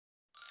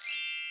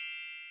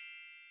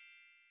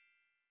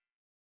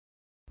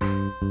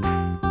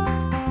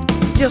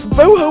Yes,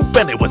 Boho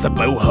Benny was a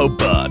boho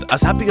bird,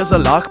 as happy as a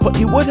lark, but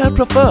he would have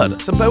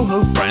preferred some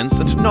boho friends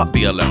and to not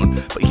be alone.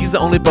 But he's the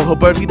only boho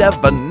bird he'd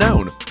ever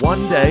known.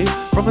 One day,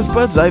 from his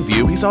bird's eye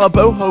view, he saw a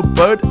boho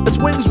bird, its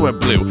wings were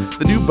blue.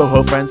 The new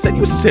boho friend said,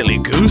 "You silly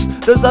goose,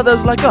 there's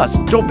others like us,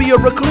 don't be a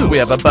recluse. We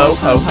have a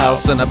boho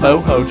house and a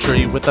boho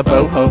tree with the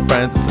boho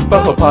friends, it's a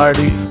boho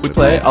party. We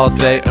play all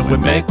day and we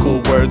make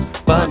cool words,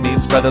 fun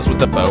meets feathers with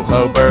the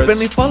boho birds."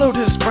 Benny followed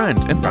his friend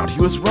and found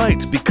he was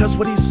right, because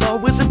what he saw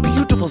was a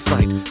beautiful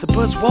sight. The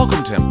birds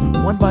welcomed him,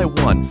 one by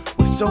one,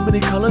 with so many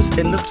colors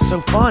it looked so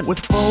fun. With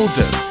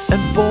folders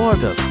and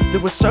borders,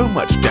 there was so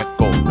much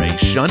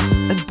decoration,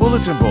 and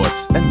bulletin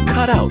boards and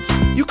cutouts,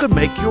 you could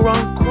make your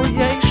own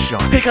creation.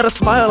 He got a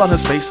smile on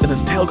his face and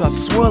his tail got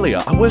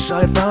swirlier. I wish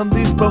I had found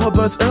these boho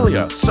birds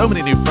earlier. So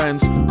many new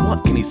friends,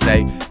 what can he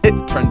say?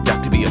 It turned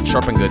out to be a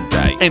chirping good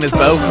day. In his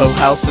boho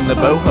house in the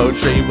boho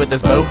tree with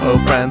his boho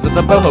friends, it's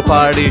a boho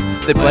party.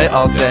 They play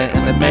all day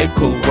and they make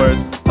cool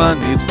words, fun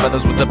meets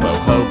feathers with the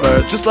boho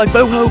birds. Just like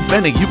Boho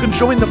Benny, you can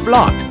join the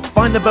flock.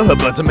 Find the boho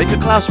birds and make a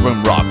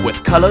classroom rock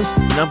with colors,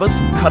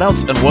 numbers,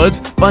 cutouts, and words.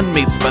 Fun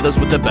meets feathers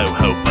with the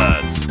boho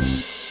birds.